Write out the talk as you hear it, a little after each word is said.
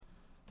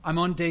I'm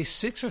on day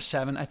 6 or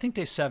 7, I think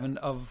day 7,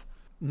 of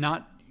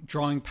not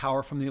drawing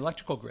power from the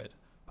electrical grid.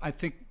 I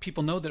think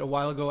people know that a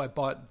while ago I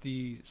bought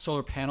the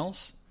solar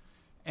panels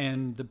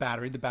and the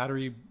battery. The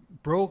battery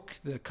broke,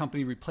 the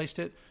company replaced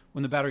it.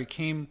 When the battery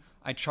came,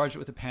 I charged it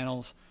with the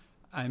panels.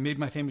 I made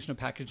my famous no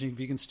packaging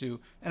vegan stew,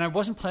 and I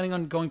wasn't planning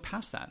on going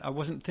past that. I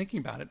wasn't thinking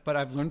about it, but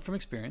I've learned from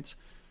experience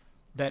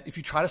that if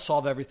you try to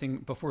solve everything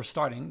before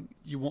starting,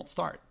 you won't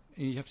start.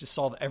 You have to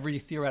solve every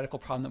theoretical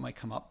problem that might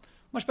come up.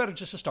 Much better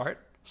just to start,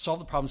 solve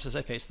the problems as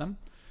I face them,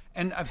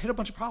 and I've hit a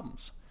bunch of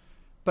problems.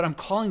 But I'm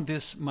calling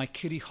this my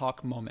Kitty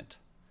Hawk moment.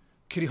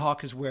 Kitty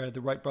Hawk is where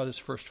the Wright brothers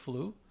first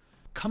flew.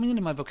 Coming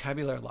into my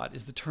vocabulary a lot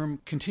is the term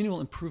continual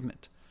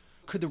improvement.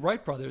 Could the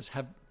Wright brothers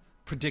have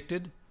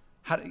predicted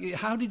how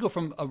do you go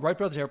from a Wright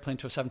brothers airplane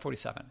to a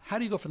 747? How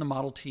do you go from the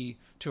Model T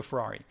to a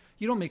Ferrari?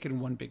 You don't make it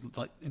in one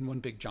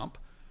big jump.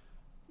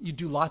 You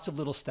do lots of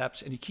little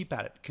steps and you keep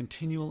at it.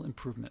 Continual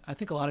improvement. I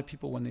think a lot of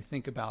people, when they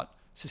think about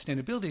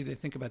sustainability, they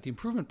think about the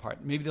improvement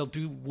part. Maybe they'll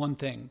do one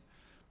thing,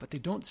 but they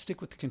don't stick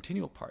with the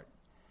continual part.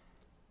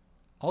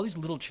 All these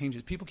little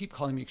changes, people keep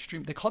calling me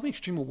extreme. They called me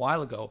extreme a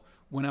while ago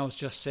when I was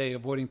just, say,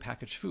 avoiding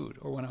packaged food,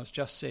 or when I was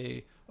just,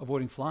 say,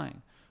 avoiding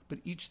flying. But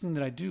each thing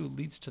that I do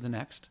leads to the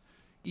next.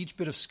 Each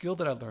bit of skill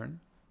that I learn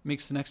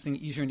makes the next thing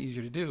easier and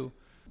easier to do.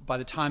 By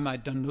the time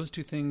I'd done those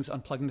two things,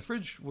 unplugging the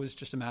fridge was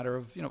just a matter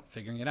of,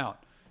 figuring it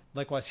out.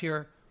 Likewise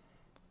here,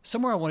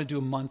 somewhere I want to do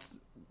a month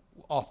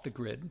off the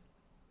grid.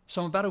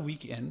 So I'm about a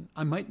week in.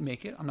 I might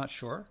make it. I'm not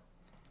sure.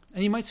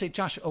 And you might say,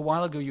 Josh, a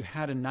while ago you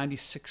had a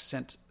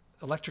 96-cent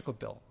electrical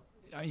bill.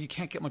 You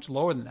can't get much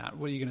lower than that.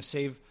 What are you going to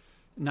save?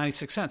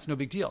 96 cents, no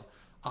big deal.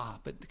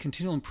 But the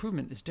continual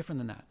improvement is different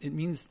than that. It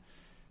means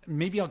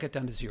maybe I'll get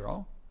down to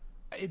 0.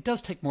 It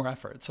does take more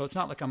effort. So it's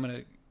not like I'm going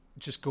to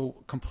just go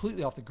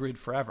completely off the grid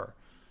forever.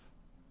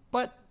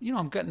 But,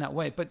 I'm getting that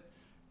way. But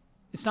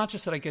it's not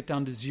just that I get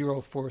down to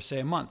 0 for, say,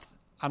 a month.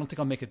 I don't think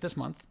I'll make it this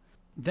month.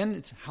 Then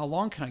it's how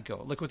long can I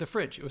go? Like with the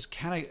fridge, it was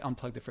can I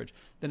unplug the fridge?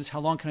 Then it's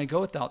how long can I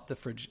go without the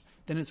fridge?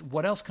 Then it's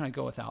what else can I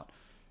go without?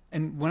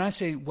 And when I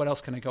say what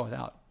else can I go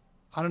without,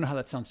 I don't know how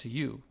that sounds to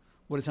you.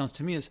 What it sounds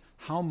to me is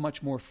how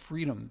much more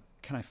freedom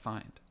can I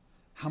find?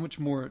 How much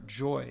more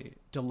joy,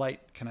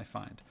 delight can I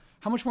find?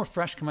 How much more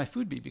fresh can my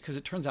food be? Because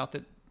it turns out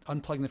that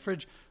unplugging the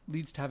fridge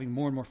leads to having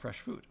more and more fresh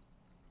food.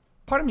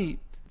 Part of me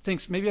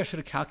thinks maybe I should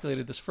have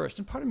calculated this first.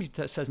 And part of me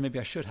says maybe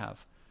I should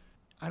have.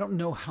 I don't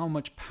know how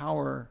much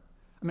power.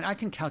 I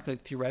can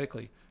calculate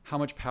theoretically how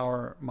much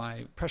power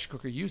my pressure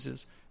cooker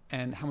uses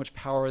and how much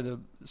power the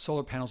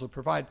solar panels will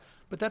provide.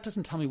 But that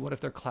doesn't tell me what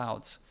if they're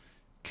clouds.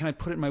 Can I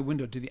put it in my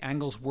window? Do the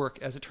angles work?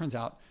 As it turns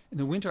out, in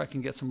the winter I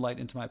can get some light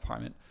into my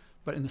apartment.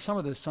 But in the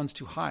summer the sun's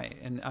too high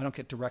and I don't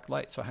get direct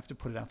light, so I have to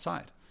put it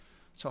outside.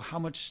 So how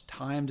much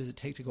time does it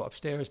take to go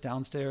upstairs,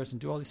 downstairs,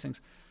 and do all these things?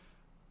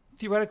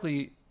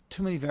 Theoretically,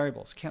 too many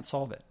variables. Can't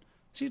solve it.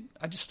 See,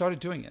 I just started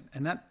doing it,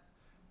 and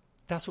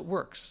that's what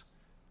works.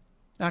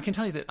 Now, I can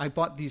tell you that I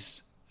bought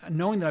these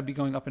knowing that I'd be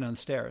going up and down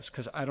stairs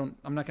because I'm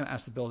not going to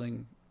ask the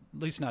building,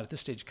 at least not at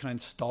this stage, can I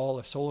install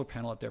a solar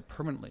panel up there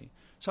permanently?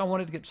 So I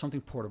wanted to get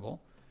something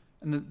portable,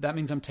 and that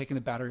means I'm taking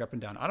the battery up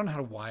and down. I don't know how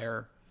to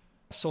wire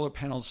solar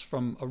panels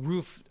from a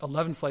roof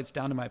 11 flights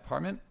down to my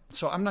apartment,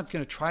 so I'm not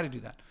going to try to do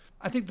that.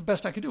 I think the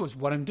best I could do is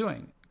what I'm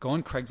doing. Go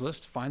on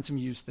Craigslist, find some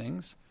used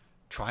things,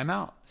 try them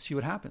out, see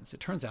what happens.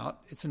 It turns out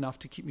it's enough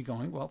to keep me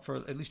going, well, for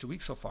at least a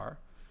week so far.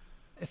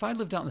 If I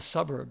lived out in the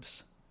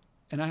suburbs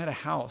and I had a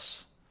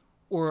house,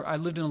 or I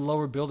lived in a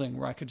lower building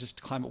where I could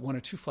just climb up 1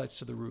 or 2 flights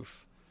to the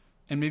roof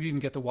and maybe even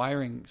get the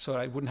wiring so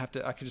I wouldn't have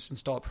to, I could just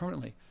install it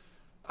permanently.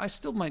 I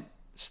still might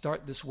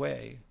start this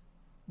way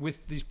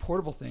with these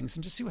portable things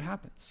and just see what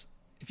happens.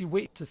 If you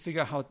wait to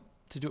figure out how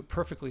to do it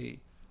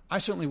perfectly, I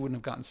certainly wouldn't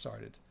have gotten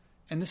started.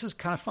 And this is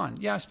kind of fun.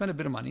 Yeah, I spent a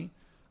bit of money.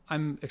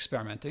 I'm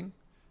experimenting.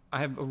 I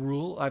have a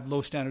rule. I have low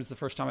standards the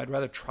first time. I'd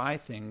rather try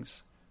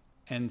things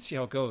and see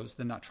how it goes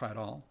than not try at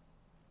all.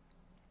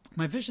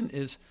 My vision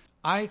is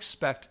I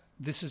expect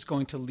this is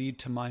going to lead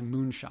to my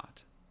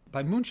moonshot.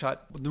 By moonshot,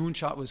 the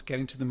moonshot was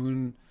getting to the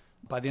moon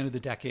by the end of the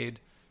decade.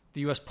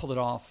 The U.S. pulled it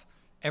off.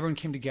 Everyone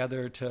came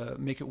together to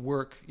make it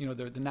work. The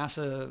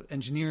NASA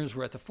engineers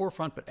were at the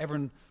forefront, but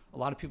a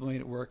lot of people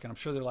made it work, and I'm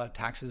sure there are a lot of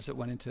taxes that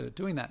went into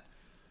doing that.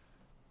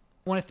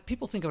 When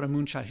people think about a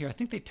moonshot here, I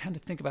think they tend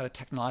to think about a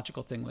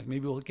technological thing, like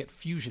maybe we'll get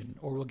fusion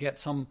or we'll get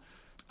some,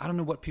 I don't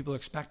know what people are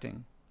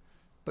expecting.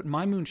 But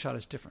my moonshot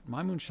is different.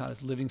 My moonshot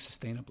is living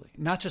sustainably.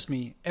 Not just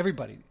me,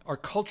 everybody. Our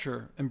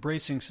culture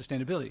embracing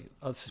sustainability,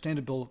 a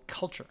sustainable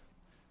culture.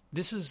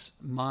 This is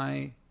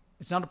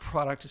it's not a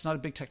product, it's not a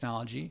big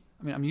technology.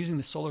 I'm using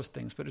the solar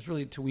things, but it's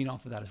really to wean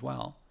off of that as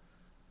well.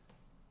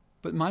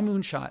 But my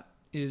moonshot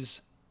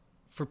is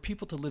for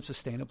people to live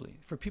sustainably,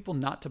 for people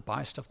not to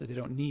buy stuff that they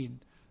don't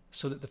need,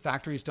 so that the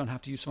factories don't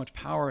have to use so much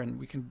power and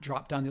we can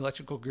drop down the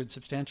electrical grid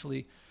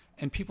substantially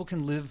and people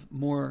can live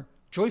more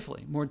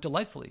joyfully, more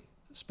delightfully,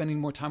 spending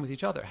more time with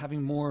each other,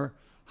 having more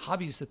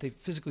hobbies that they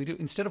physically do.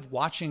 Instead of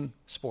watching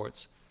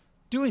sports,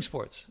 doing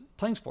sports,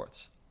 playing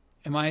sports.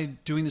 Am I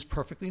doing this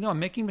perfectly? No, I'm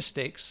making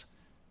mistakes.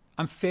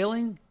 I'm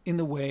failing in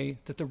the way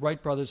that the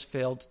Wright brothers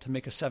failed to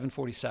make a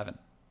 747.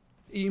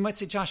 You might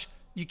say, Josh,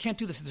 you can't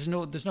do this. There's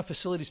no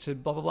facilities to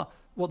blah, blah, blah.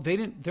 Well,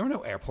 there were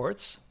no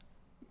airports.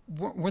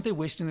 Weren't they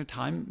wasting their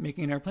time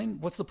making an airplane?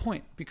 What's the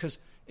point? Because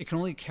it can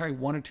only carry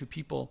one or two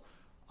people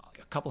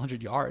a couple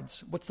hundred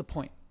yards. What's the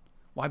point?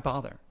 Why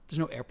bother? There's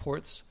no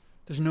airports.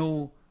 There's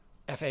no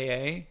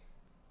FAA.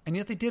 And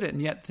yet they did it,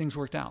 and yet things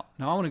worked out.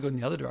 Now I want to go in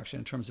the other direction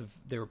in terms of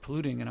they were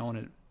polluting, and I want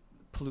to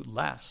pollute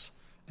less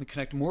and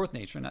connect more with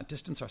nature and not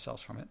distance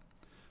ourselves from it.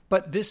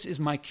 But this is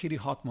my Kitty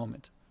Hawk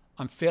moment.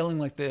 I'm failing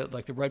like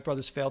the Wright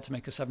brothers failed to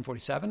make a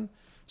 747.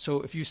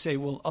 So if you say,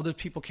 well, other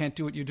people can't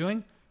do what you're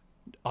doing,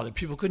 other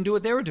people couldn't do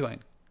what they were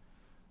doing.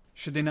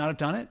 Should they not have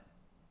done it?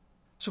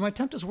 So my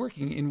attempt is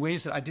working in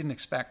ways that I didn't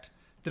expect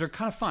that are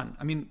kind of fun.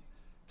 I mean,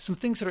 some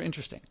things that are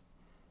interesting.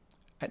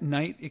 At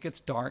night, it gets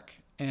dark,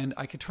 and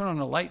I could turn on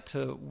a light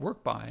to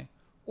work by.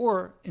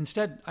 Or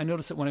instead, I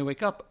notice that when I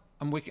wake up,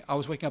 I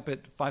was waking up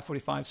at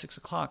 5:45, 6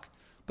 o'clock,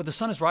 but the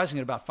sun is rising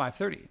at about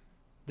 5:30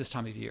 this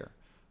time of year.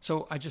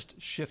 So I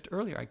just shift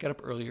earlier. I get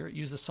up earlier,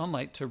 use the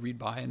sunlight to read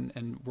by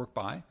and work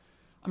by.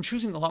 I'm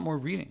choosing a lot more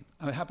reading.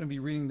 I happen to be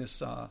reading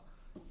this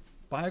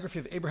biography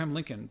of Abraham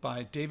Lincoln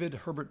by David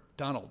Herbert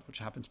Donald, which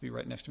happens to be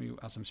right next to me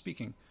as I'm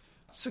speaking.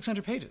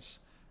 600 pages.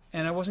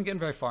 And I wasn't getting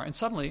very far. And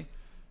suddenly,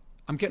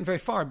 I'm getting very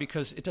far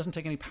because it doesn't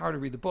take any power to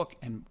read the book.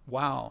 And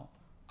wow,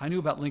 I knew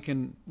about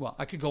Lincoln. Well,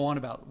 I could go on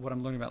about what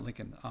I'm learning about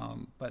Lincoln,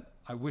 but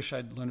I wish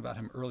I'd learned about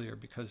him earlier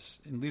because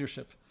in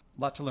leadership,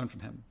 a lot to learn from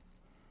him.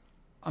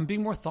 I'm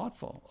being more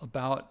thoughtful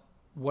about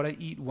what I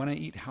eat, when I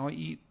eat, how I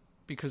eat,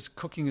 because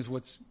cooking is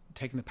what's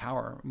taking the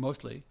power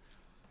mostly.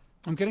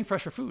 I'm getting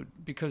fresher food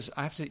because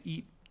I have to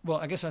eat. Well,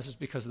 I guess that's just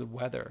because of the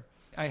weather.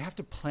 I have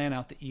to plan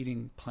out the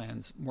eating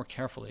plans more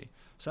carefully.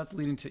 So that's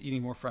leading to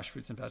eating more fresh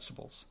fruits and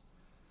vegetables.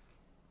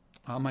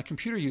 My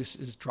computer use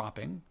is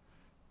dropping.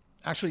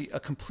 Actually, a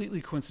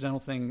completely coincidental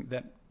thing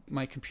that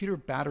my computer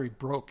battery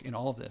broke in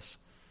all of this.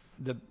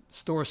 The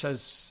store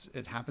says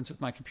it happens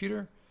with my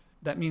computer.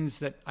 That means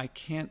that I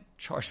can't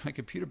charge my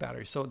computer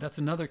battery. So that's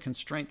another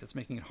constraint that's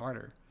making it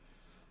harder.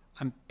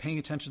 I'm paying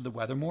attention to the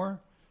weather more.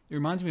 It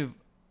reminds me of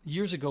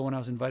years ago when I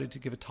was invited to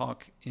give a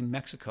talk in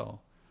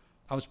Mexico.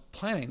 I was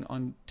planning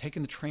on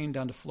taking the train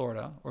down to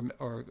Florida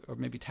or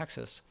maybe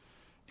Texas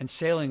and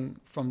sailing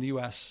from the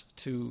U.S.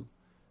 to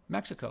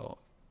Mexico.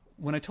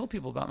 When I told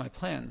people about my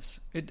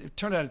plans, it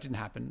turned out it didn't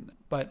happen.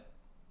 But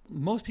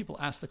most people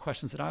asked the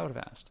questions that I would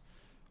have asked.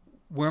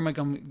 Where am I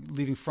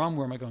leaving from?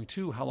 Where am I going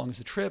to? How long is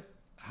the trip?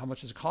 How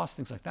much does it cost?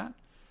 Things like that.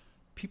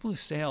 People who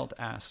sailed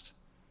asked,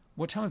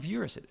 what time of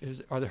year is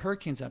it? Are the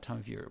hurricanes that time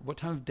of year? What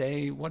time of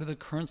day? What are the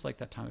currents like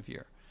that time of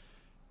year?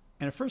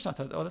 And at first I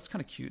thought, oh, that's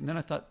kind of cute. And then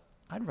I thought,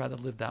 I'd rather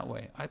live that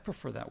way. I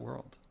prefer that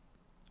world.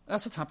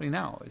 That's what's happening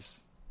now,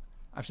 is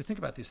I have to think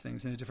about these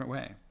things in a different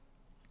way.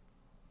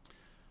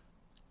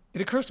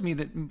 It occurs to me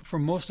that for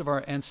most of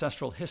our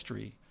ancestral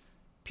history,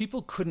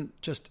 people couldn't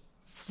just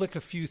flick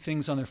a few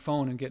things on their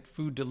phone and get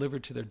food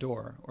delivered to their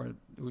door, or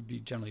it would be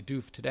generally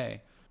doof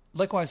today.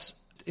 Likewise,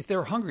 if they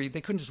were hungry,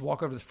 they couldn't just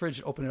walk over to the fridge,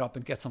 open it up,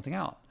 and get something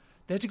out.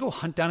 They had to go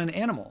hunt down an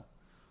animal,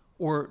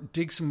 or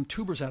dig some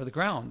tubers out of the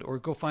ground, or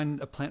go find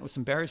a plant with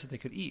some berries that they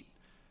could eat.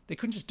 They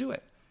couldn't just do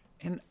it.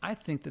 And I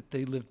think that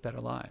they lived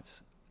better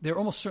lives. They're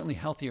almost certainly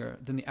healthier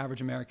than the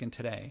average American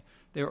today.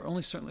 They are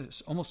almost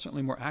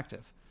certainly more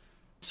active.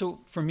 So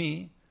for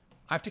me,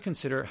 I have to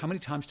consider how many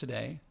times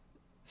today.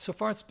 So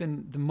far,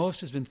 the most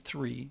has been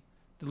 3.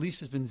 The least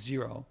has been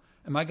 0.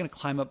 Am I going to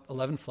climb up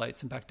 11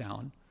 flights and back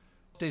down?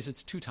 Days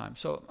it's 2 times.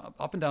 So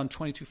up and down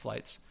 22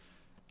 flights.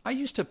 I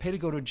used to pay to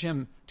go to a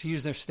gym to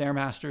use their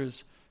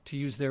Stairmasters, to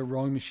use their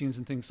rowing machines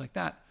and things like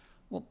that.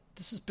 Well,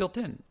 this is built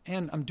in,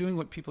 and I'm doing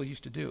what people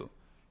used to do.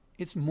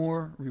 It's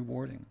more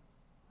rewarding.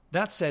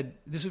 That said,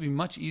 this would be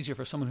much easier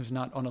for someone who's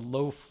not on a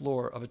low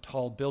floor of a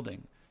tall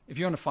building. If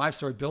you're on a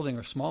 5-story building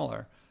or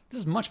smaller, this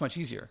is much, much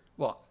easier.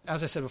 Well,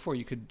 as I said before,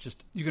 you could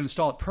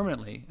install it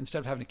permanently instead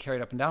of having to carry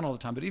it up and down all the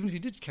time. But even if you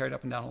did carry it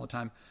up and down all the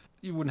time,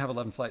 you wouldn't have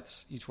 11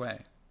 flights each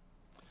way.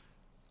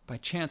 By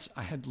chance,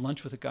 I had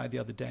lunch with a guy the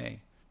other day.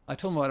 I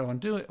told him what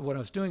I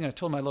was doing, and I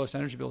told him my lowest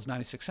energy bill was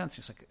 96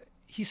 cents.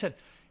 He said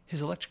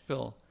his electric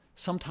bill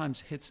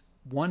sometimes hits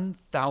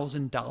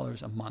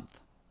 $1,000 a month.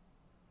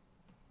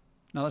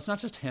 Now, that's not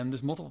just him.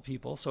 There's multiple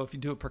people. So if you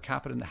do it per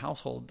capita in the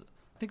household,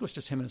 I think it was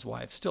just him and his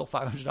wife. Still,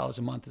 $500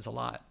 a month is a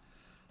lot.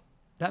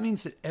 That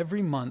means that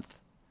every month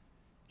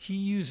he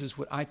uses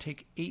what I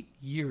take 8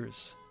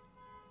 years.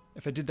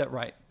 If I did that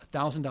right,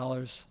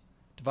 $1,000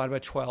 divided by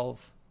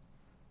 12,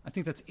 I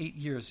think that's 8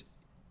 years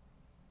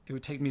it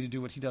would take me to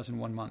do what he does in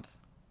 1 month.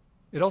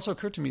 It also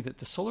occurred to me that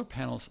the solar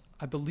panels,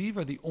 I believe,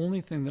 are the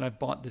only thing that I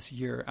bought this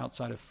year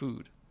outside of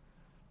food.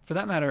 For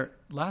that matter,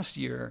 last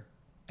year,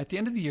 at the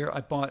end of the year,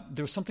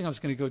 there was something I was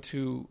going to go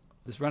to,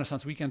 this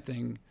Renaissance weekend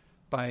thing,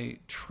 by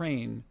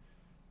train.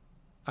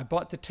 I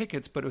bought the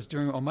tickets, but it was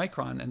during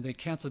Omicron, and they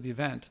canceled the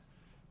event.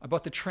 I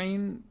bought the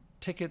train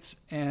tickets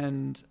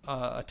and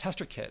a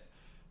tester kit.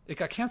 It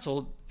got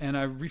canceled, and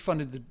I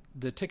refunded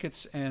the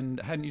tickets and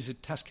hadn't used a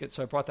test kit,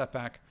 so I brought that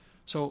back.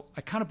 So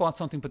I kind of bought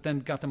something, but then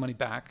got the money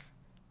back.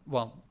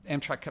 Well,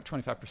 Amtrak kept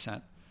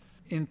 25%.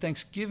 In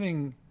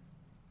Thanksgiving,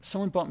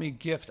 someone bought me a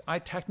gift. I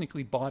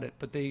technically bought it,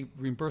 but they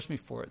reimbursed me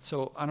for it.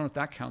 So I don't know if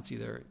that counts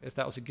either. If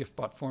that was a gift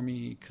bought for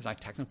me because I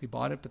technically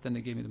bought it, but then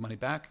they gave me the money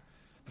back.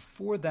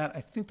 Before that,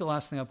 I think the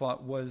last thing I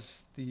bought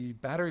was the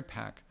battery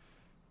pack.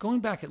 Going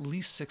back at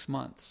least 6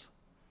 months.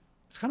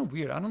 It's kind of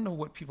weird. I don't know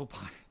what people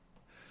buy.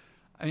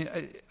 I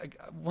mean,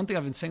 one thing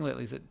I've been saying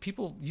lately is that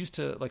people used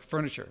to, like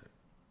furniture,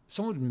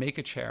 someone would make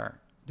a chair.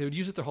 They would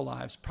use it their whole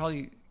lives,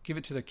 probably give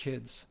it to their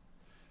kids.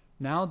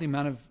 Now the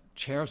amount of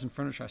chairs and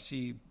furniture I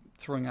see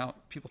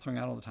people throwing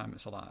out all the time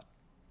is a lot.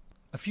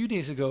 A few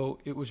days ago,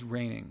 it was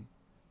raining.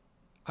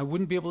 I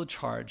wouldn't be able to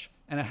charge,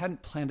 and I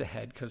hadn't planned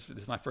ahead because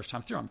this is my first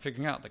time through. I'm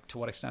figuring out to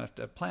what extent I have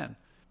to plan.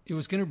 It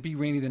was going to be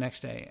rainy the next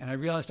day, and I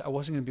realized I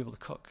wasn't going to be able to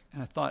cook.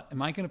 And I thought,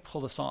 am I going to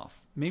pull this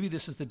off? Maybe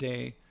this is the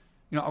day.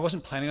 I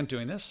wasn't planning on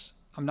doing this.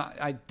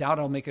 I doubt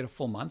I'll make it a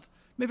full month.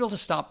 Maybe I'll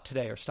just stop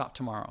today or stop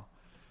tomorrow.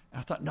 And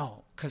I thought,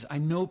 no, because I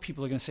know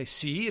people are going to say,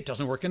 see, it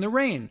doesn't work in the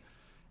rain.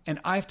 And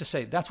I have to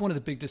say, that's one of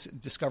the big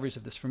discoveries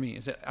of this for me,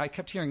 is that I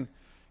kept hearing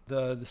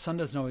the sun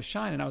doesn't always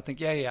shine. And I would think,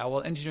 yeah,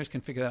 well, engineers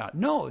can figure that out.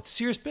 No, it's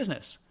serious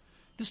business.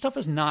 This stuff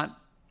is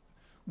not,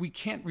 we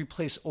can't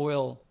replace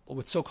oil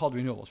with so-called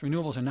renewables.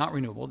 Renewables are not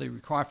renewable. They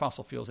require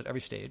fossil fuels at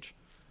every stage.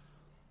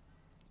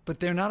 But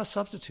they're not a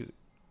substitute.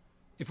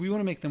 If we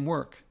want to make them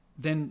work,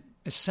 then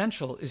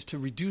essential is to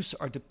reduce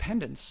our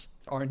dependence,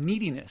 our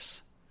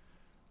neediness.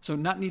 So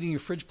not needing your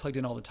fridge plugged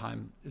in all the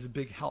time is a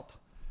big help.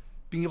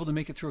 Being able to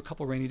make it through a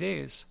couple rainy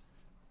days,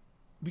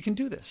 we can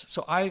do this.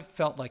 So I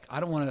felt like I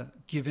don't want to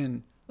give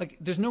in. Like,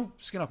 there's no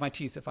skin off my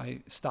teeth if I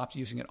stopped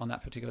using it on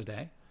that particular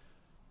day.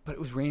 But it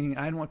was raining, and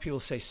I didn't want people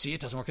to say, see, it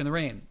doesn't work in the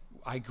rain.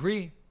 I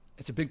agree.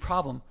 It's a big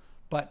problem.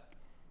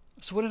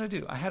 So what did I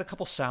do? I had a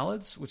couple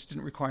salads, which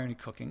didn't require any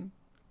cooking.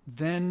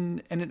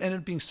 And it ended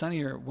up being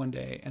sunnier one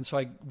day, and so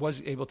I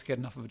was able to get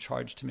enough of a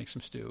charge to make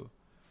some stew.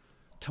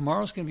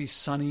 Tomorrow's going to be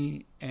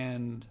sunny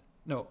and,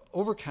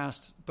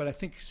 overcast, but I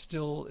think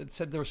still, it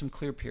said there were some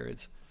clear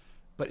periods,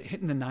 but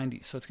hitting the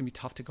 90s, so it's going to be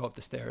tough to go up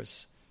the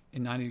stairs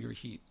in 90-degree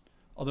heat.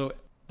 Although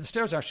the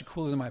stairs are actually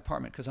cooler than my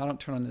apartment because I don't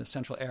turn on the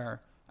central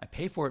air. I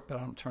pay for it, but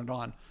I don't turn it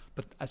on.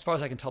 But as far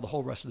as I can tell, the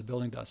whole rest of the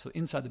building does. So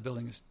inside the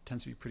building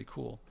tends to be pretty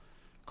cool,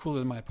 cooler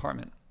than my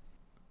apartment.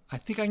 I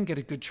think I can get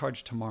a good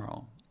charge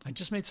tomorrow. I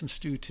just made some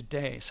stew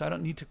today, so I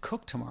don't need to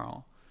cook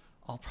tomorrow.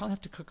 I'll probably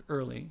have to cook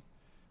early,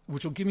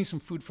 which will give me some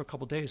food for a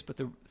couple days, but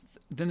then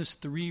there's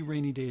 3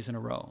 rainy days in a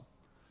row.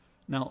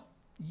 Now,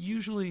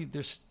 usually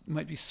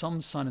might be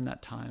some sun in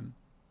that time,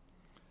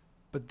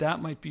 but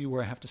that might be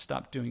where I have to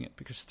stop doing it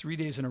because 3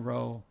 days in a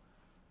row,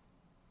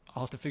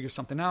 I'll have to figure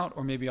something out,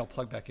 or maybe I'll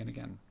plug back in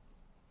again.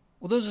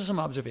 Well, those are some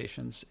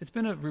observations. It's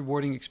been a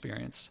rewarding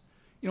experience.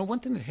 One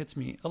thing that hits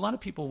me, a lot of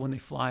people when they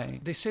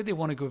fly, they say they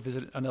want to go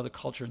visit another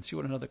culture and see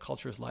what another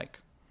culture is like.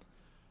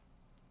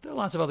 There are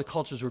lots of other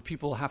cultures where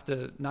people have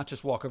to not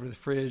just walk over to the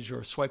fridge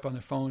or swipe on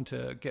their phone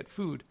to get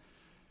food.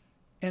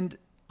 And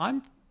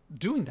I'm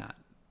doing that.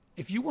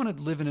 If you want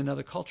to live in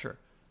another culture,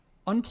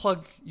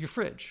 unplug your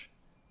fridge.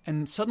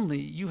 And suddenly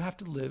you have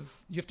to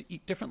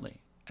eat differently.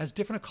 As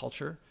different a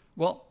culture,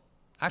 well,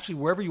 actually,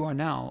 wherever you are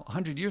now,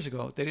 100 years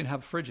ago, they didn't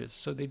have fridges,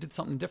 so they did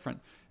something different.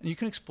 And you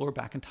can explore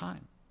back in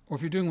time. Or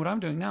if you're doing what I'm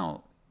doing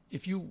now,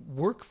 if you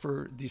work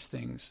for these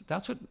things,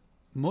 that's what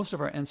most of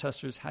our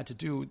ancestors had to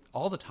do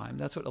all the time.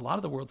 That's what a lot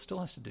of the world still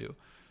has to do.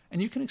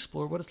 And you can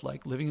explore what it's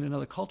like living in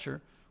another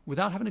culture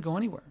without having to go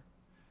anywhere.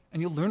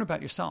 And you'll learn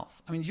about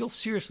yourself. I mean, you'll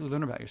seriously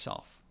learn about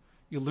yourself.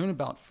 You'll learn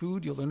about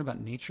food, you'll learn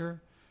about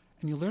nature,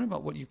 and you'll learn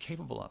about what you're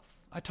capable of.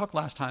 I talked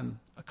last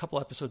time, a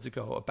couple episodes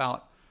ago,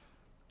 about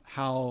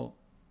how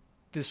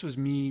this was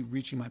me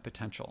reaching my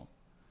potential.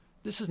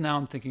 This is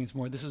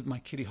my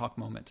Kitty Hawk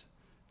moment.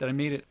 That I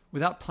made it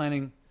without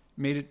planning,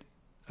 made it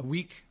a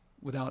week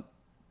without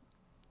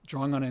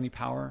drawing on any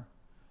power.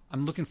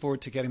 I'm looking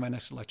forward to getting my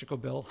next electrical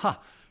bill.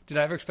 Did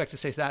I ever expect to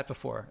say that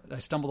before? I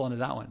stumbled onto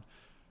that one.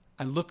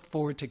 I look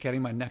forward to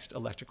getting my next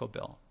electrical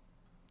bill.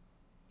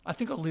 I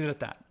think I'll leave it at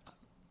that.